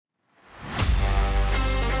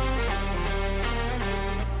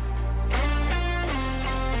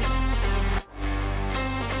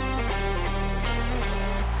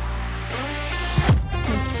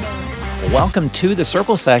Welcome to the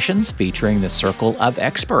Circle Sessions featuring the Circle of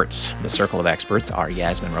Experts. The Circle of Experts are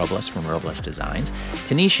Yasmin Robles from Robles Designs,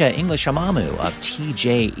 Tanisha English-Amamu of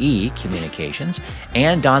TJE Communications,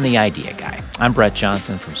 and Don the Idea Guy. I'm Brett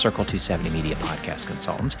Johnson from Circle 270 Media Podcast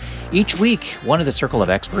Consultants. Each week, one of the Circle of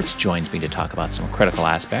Experts joins me to talk about some critical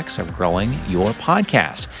aspects of growing your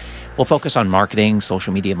podcast. We'll focus on marketing,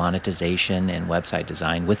 social media monetization, and website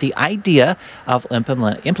design with the idea of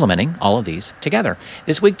implementing all of these together.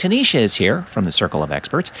 This week, Tanisha is here from the Circle of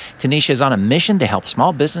Experts. Tanisha is on a mission to help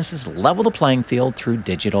small businesses level the playing field through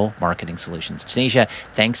digital marketing solutions. Tanisha,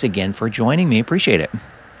 thanks again for joining me. Appreciate it.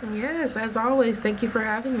 Yes, as always. Thank you for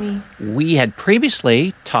having me. We had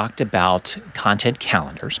previously talked about content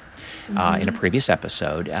calendars in a previous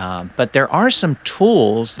episode, but there are some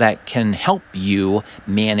tools that can help you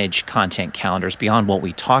manage content calendars beyond what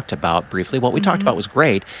we talked about briefly. What we talked about was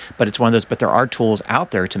great, but it's one of those, but there are tools out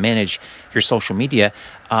there to manage your social media.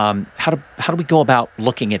 How do we go about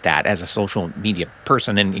looking at that as a social media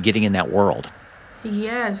person and getting in that world?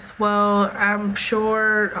 Yes, well, I'm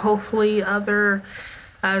sure hopefully other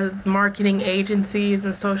marketing agencies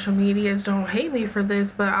and social medias don't hate me for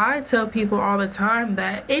this, but I tell people all the time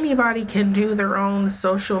that anybody can do their own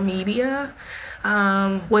social media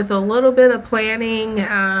with a little bit of planning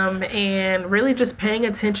and really just paying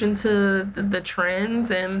attention to the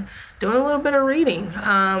trends and doing a little bit of reading.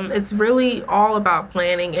 It's really all about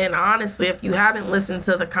planning. And honestly, if you haven't listened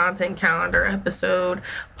to the content calendar episode,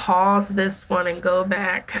 pause this one and go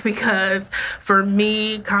back, because for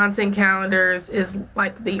me, content calendars is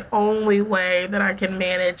like the only way that I can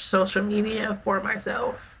manage social media for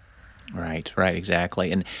myself. Right,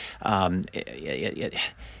 exactly. And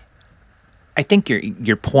I think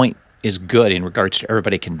your point is good in regards to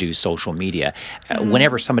everybody can do social media.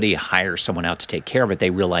 Whenever somebody hires someone out to take care of it, they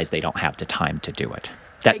realize they don't have the time to do it.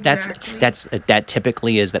 That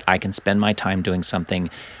typically is that I can spend my time doing something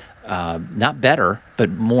not better, but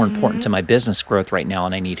more important to my business growth right now,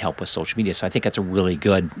 and I need help with social media. So I think that's a really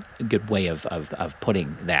good way of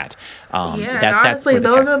putting that. Honestly,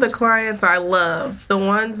 those are the clients I love, the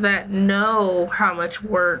ones that know how much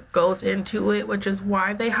work goes into it, which is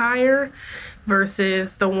why they hire,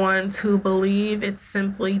 versus the ones who believe it's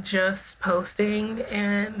simply just posting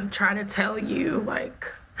and try to tell you like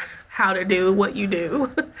how to do what you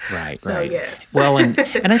do. Right. Yes. Well, and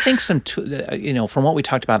I think from what we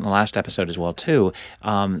talked about in the last episode as well too,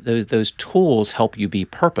 those tools help you be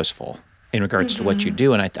purposeful in regards to what you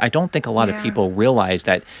do. And I don't think a lot of people realize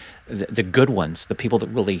that the good ones, the people that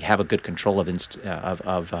really have a good control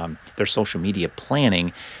of their social media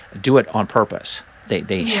planning, do it on purpose.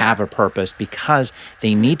 They have a purpose because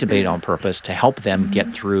they need to be on purpose to help them get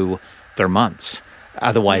through their months.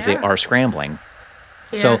 Otherwise, they are scrambling.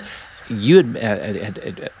 Yes. So you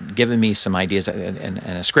had given me some ideas and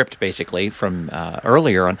a script basically from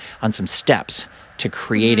earlier on some steps to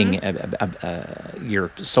creating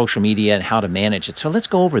your social media and how to manage it. So let's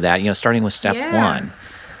go over that, starting with step one.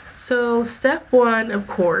 So step one, of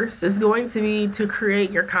course, is going to be to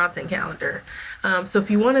create your content calendar. So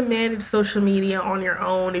if you want to manage social media on your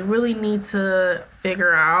own, you really need to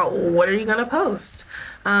figure out what are you going to post.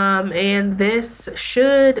 And this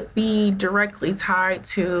should be directly tied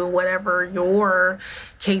to whatever your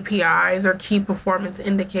KPIs or key performance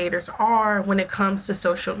indicators are when it comes to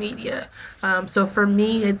social media. So for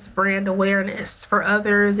me, it's brand awareness. For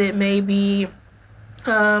others, it may be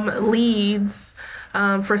leads.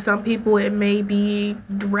 For some people, it may be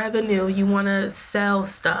revenue. You want to sell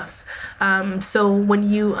stuff. So when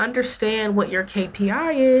you understand what your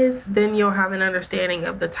KPI is, then you'll have an understanding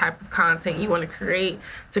of the type of content you want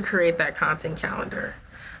to create that content calendar.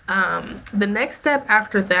 The next step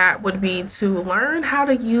after that would be to learn how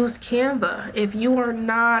to use Canva. If you are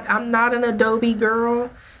not, I'm not an Adobe girl.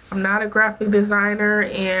 I'm not a graphic designer.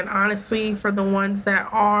 And honestly, for the ones that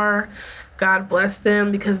are, God bless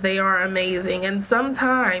them, because they are amazing. And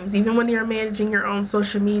sometimes, even when you're managing your own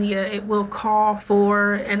social media, it will call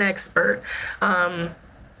for an expert. But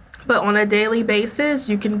on a daily basis,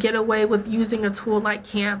 you can get away with using a tool like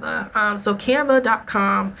Canva. So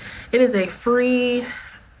Canva.com, it is a free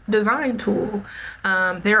design tool.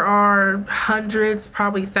 There are hundreds,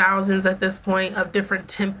 probably thousands at this point, of different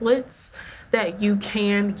templates that you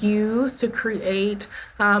can use to create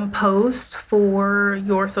posts for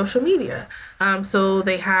your social media. So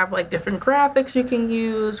they have like different graphics you can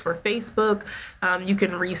use for Facebook. You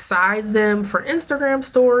can resize them for Instagram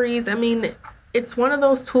stories. I mean, it's one of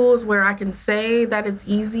those tools where I can say that it's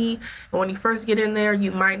easy. And when you first get in there,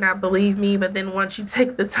 you might not believe me. But then once you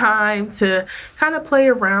take the time to kind of play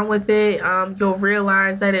around with it, you'll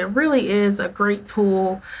realize that it really is a great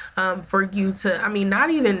tool for you to, I mean, not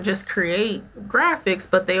even just create graphics,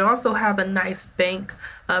 but they also have a nice bank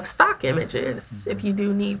of stock images if you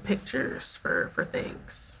do need pictures for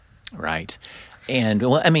things. Right. And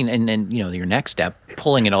well, I mean, and then, your next step,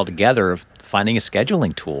 pulling it all together, finding a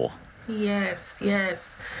scheduling tool. Yes,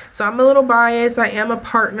 yes. So I'm a little biased. I am a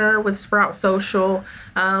partner with Sprout Social,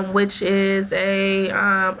 which is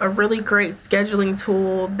a really great scheduling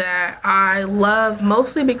tool that I love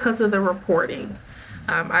mostly because of the reporting.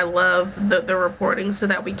 I love the reporting so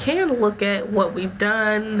that we can look at what we've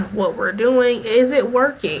done, what we're doing. Is it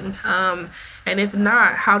working? And if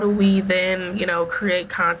not, how do we then, create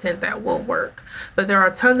content that will work? But there are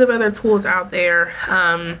tons of other tools out there.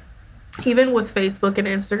 Even with Facebook and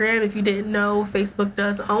Instagram, if you didn't know, Facebook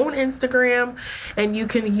does own Instagram, and you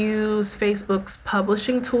can use Facebook's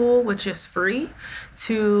publishing tool, which is free,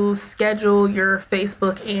 to schedule your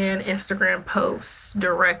Facebook and Instagram posts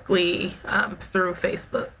directly through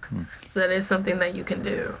Facebook. So that is something that you can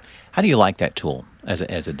do. How do you like that tool as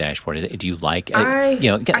a dashboard? Do you like I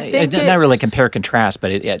think not really compare contrast,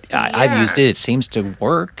 but I've used it. It seems to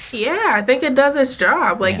work. Yeah, I think it does its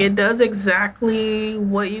job. It does exactly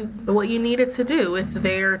what you need it to do. It's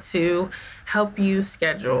there to help you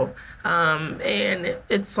schedule, and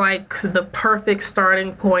it's like the perfect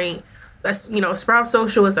starting point. Sprout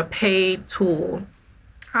Social is a paid tool.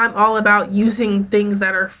 I'm all about using things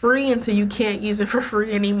that are free until you can't use it for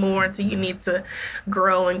free anymore, until you need to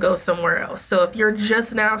grow and go somewhere else. So if you're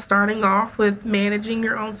just now starting off with managing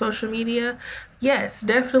your own social media, yes,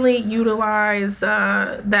 definitely utilize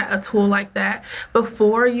a tool like that.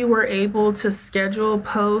 Before you were able to schedule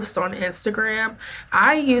posts on Instagram,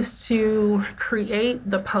 I used to create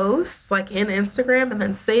the posts in Instagram and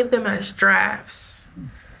then save them as drafts.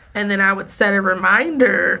 And then I would set a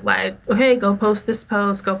reminder hey, go post this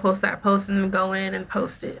post, go post that post, and then go in and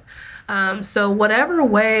post it. So whatever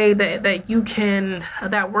way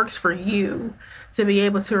that works for you to be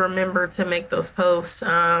able to remember to make those posts,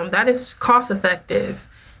 that is cost effective,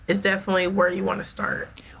 is definitely where you want to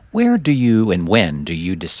start. Where do you and when do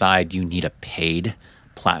you decide you need a paid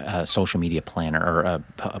social media planner or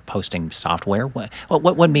a posting software?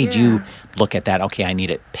 What made you look at that? Okay, I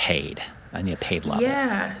need it paid. I need a paid level.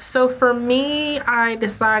 Yeah. So for me, I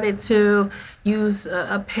decided to use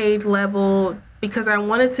a paid level because I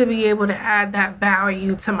wanted to be able to add that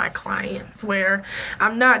value to my clients, where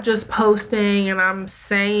I'm not just posting and I'm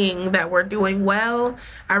saying that we're doing well.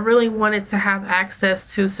 I really wanted to have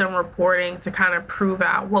access to some reporting to kind of prove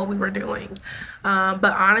out what we were doing. But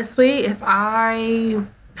honestly, if I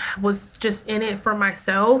was just in it for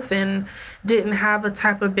myself and didn't have a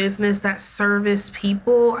type of business that serviced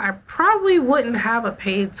people, I probably wouldn't have a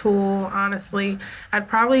paid tool, honestly. I'd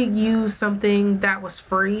probably use something that was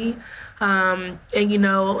free. And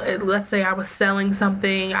let's say I was selling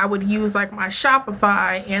something, I would use my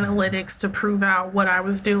Shopify analytics to prove out what I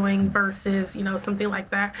was doing versus, something like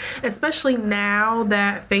that. Especially now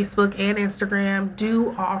that Facebook and Instagram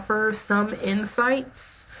do offer some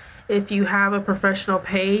insights. If you have a professional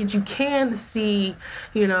page, you can see,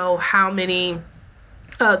 how many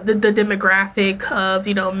the demographic of,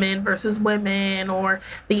 men versus women, or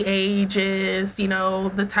the ages,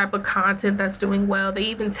 the type of content that's doing well. They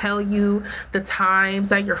even tell you the times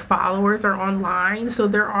that your followers are online. So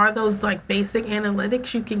there are those basic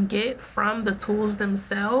analytics you can get from the tools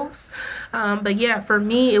themselves. But yeah, for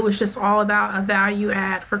me, it was just all about a value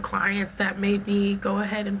add for clients that made me go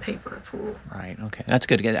ahead and pay for a tool. Right. Okay. That's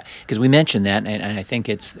good to get that, because we mentioned that, and I think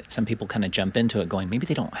it's some people kind of jump into it going, maybe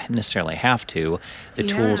they don't necessarily have to.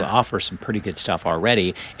 The tools offer some pretty good stuff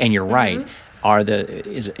already, and you're right.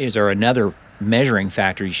 Is there another measuring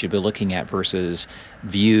factor you should be looking at versus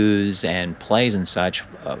views and plays and such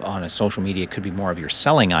on a social media? It could be more of your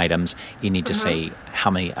selling items. You need to say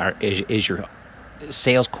how many is your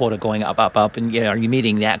sales quota going up, and are you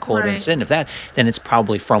meeting that quota? Right. Instead of that, then it's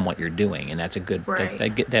probably from what you're doing, and that's a good Right.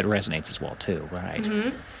 that resonates as well too, right?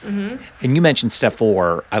 And you mentioned step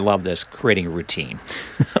 4. I love this, creating a routine,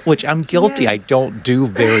 which I'm guilty. Yes. I don't do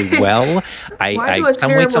very well. I do a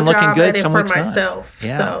some weeks I'm terrible looking job good, at it some for weeks not. myself.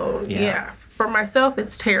 Yeah. So for myself,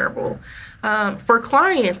 it's terrible. For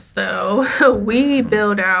clients, though, we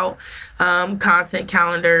build out content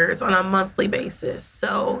calendars on a monthly basis.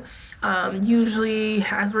 So Usually,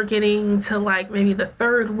 as we're getting to like maybe the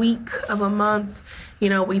third week of a month,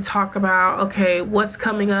 we talk about, okay, what's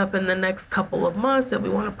coming up in the next couple of months that we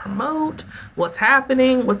want to promote, what's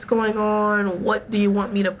happening, what's going on, what do you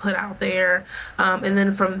want me to put out there? And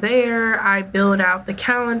then from there, I build out the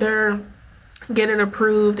calendar, get it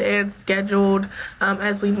approved and scheduled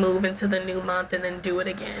as we move into the new month, and then do it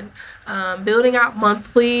again. Building out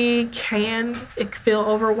monthly can feel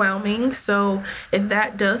overwhelming. So if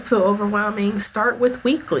that does feel overwhelming, start with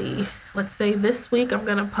weekly. Let's say this week I'm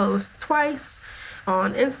going to post twice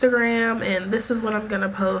on Instagram, and this is when I'm going to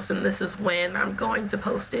post, and this is when I'm going to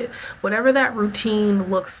post it. Whatever that routine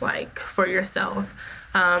looks like for yourself.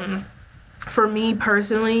 For me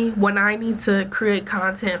personally, when I need to create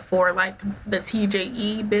content for like the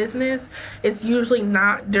TJE business, it's usually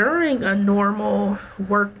not during a normal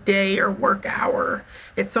work day or work hour.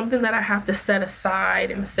 It's something that I have to set aside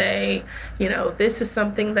and say, this is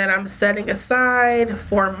something that I'm setting aside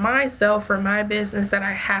for myself, for my business, that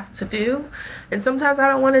I have to do. And sometimes I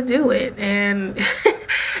don't want to do it, and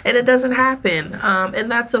and it doesn't happen. And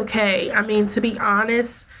that's okay. I mean, to be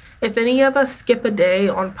honest, if any of us skip a day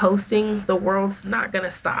on posting, the world's not going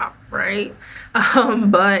to stop, right?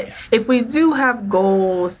 But if we do have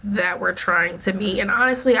goals that we're trying to meet, and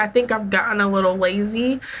honestly, I think I've gotten a little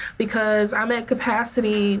lazy because I'm at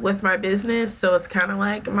capacity with my business. So it's kind of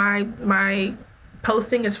like my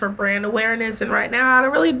posting is for brand awareness. And right now, I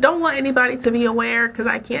really don't want anybody to be aware because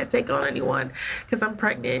I can't take on anyone because I'm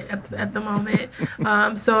pregnant at the moment.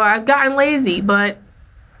 So I've gotten lazy, but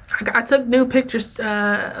I took new pictures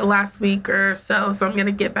last week or so I'm going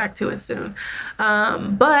to get back to it soon.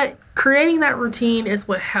 But creating that routine is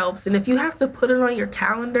what helps. And if you have to put it on your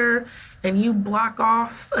calendar and you block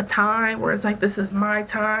off a time where it's like, this is my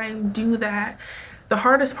time, do that. The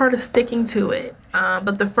hardest part is sticking to it.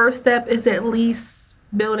 But the first step is at least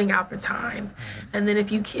building out the time. And then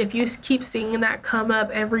if you keep seeing that come up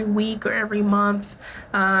every week or every month,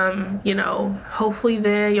 hopefully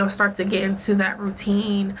then you'll start to get into that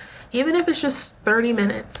routine. Even if it's just 30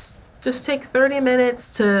 minutes, just take 30 minutes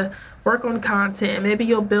to work on content. Maybe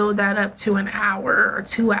you'll build that up to an hour or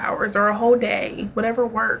 2 hours or a whole day, whatever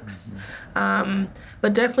works.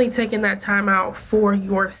 But definitely taking that time out for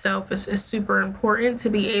yourself is super important to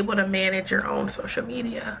be able to manage your own social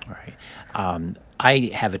media. Right.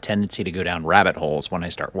 I have a tendency to go down rabbit holes when I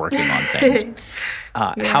start working on things.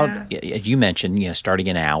 How you mentioned, starting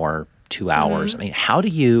an hour, 2 hours. I mean, how do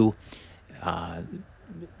you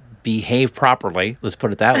behave properly? Let's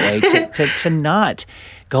put it that way. To not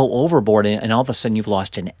go overboard, and all of a sudden you've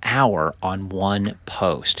lost an hour on one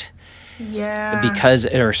post. Yeah. Because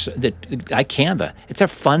Canva, it's a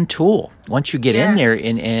fun tool. Once you get in there,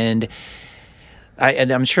 and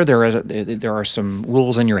I'm sure there are some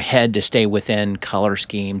rules in your head to stay within color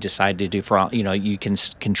scheme, decide to do you can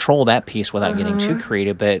control that piece without getting too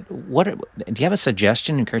creative. But do you have a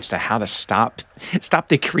suggestion in regards to how to stop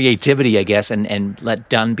the creativity, I guess, and let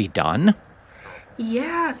done be done?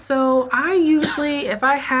 Yeah. So I usually, if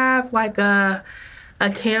I have like a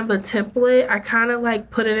Canva template, I kind of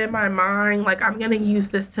like put it in my mind, like I'm going to use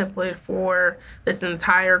this template for this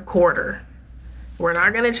entire quarter. We're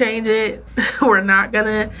not going to change it. We're not going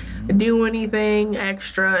to do anything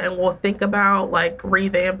extra, and we'll think about like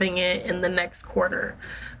revamping it in the next quarter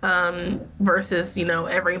versus,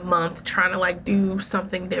 every month trying to like do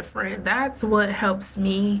something different. That's what helps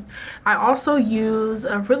me. I also use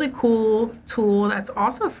a really cool tool that's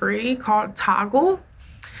also free called Toggl.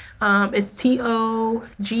 It's TOGGL.com.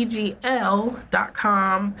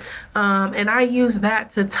 And I use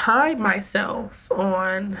that to time myself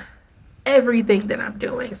on everything that I'm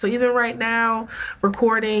doing. So even right now,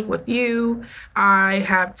 recording with you, I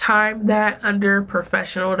have timed that under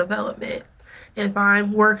professional development. If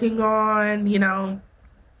I'm working on,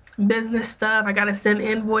 business stuff, I got to send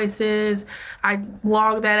invoices, I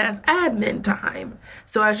log that as admin time.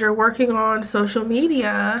 So as you're working on social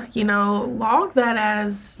media, log that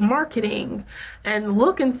as marketing and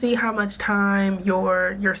look and see how much time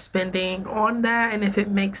you're spending on that, and if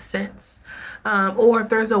it makes sense. Or if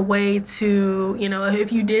there's a way to,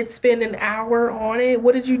 if you did spend an hour on it,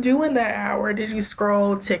 what did you do in that hour? Did you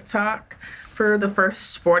scroll TikTok for the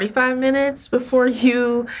first 45 minutes before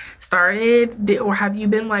you started? Or have you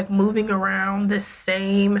been like moving around the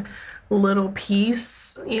same little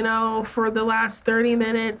piece, for the last 30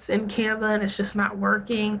 minutes in Canva, and it's just not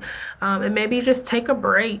working? And maybe just take a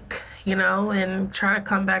break, and try to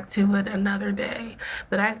come back to it another day.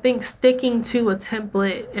 But I think sticking to a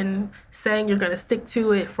template and saying you're going to stick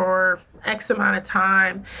to it for X amount of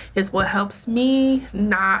time is what helps me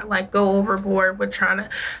not like go overboard with trying to.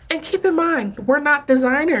 And keep in mind, we're not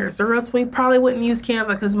designers, or else we probably wouldn't use Canva,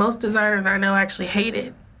 because most designers I know actually hate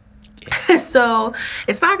it. So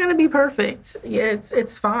it's not going to be perfect.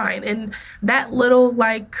 It's fine. And that little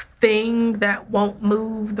like thing that won't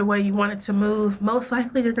move the way you want it to move, most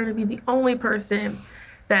likely you're going to be the only person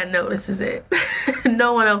that notices it.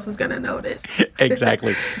 No one else is going to notice.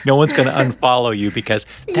 Exactly. No one's going to unfollow you because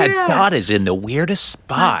that dot is in the weirdest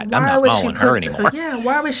spot. Like, I'm not following her anymore.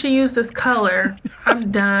 Why would she use this color?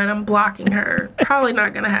 I'm done. I'm blocking her. Probably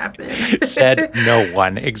not going to happen. Said no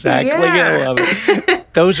one. Exactly. I love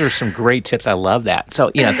it. Those are some great tips. I love that.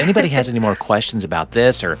 So, if anybody has any more questions about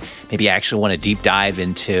this, or maybe actually want to deep dive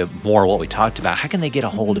into more of what we talked about, how can they get a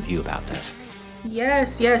hold of you about this?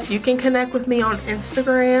 Yes. You can connect with me on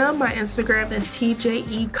Instagram. My Instagram is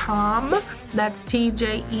TJEComm. That's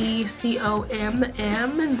TJECOMM.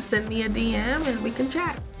 And send me a DM and we can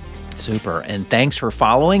chat. Super. And thanks for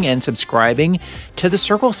following and subscribing to the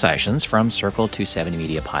Circle Sessions from Circle 270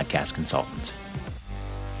 Media Podcast Consultants.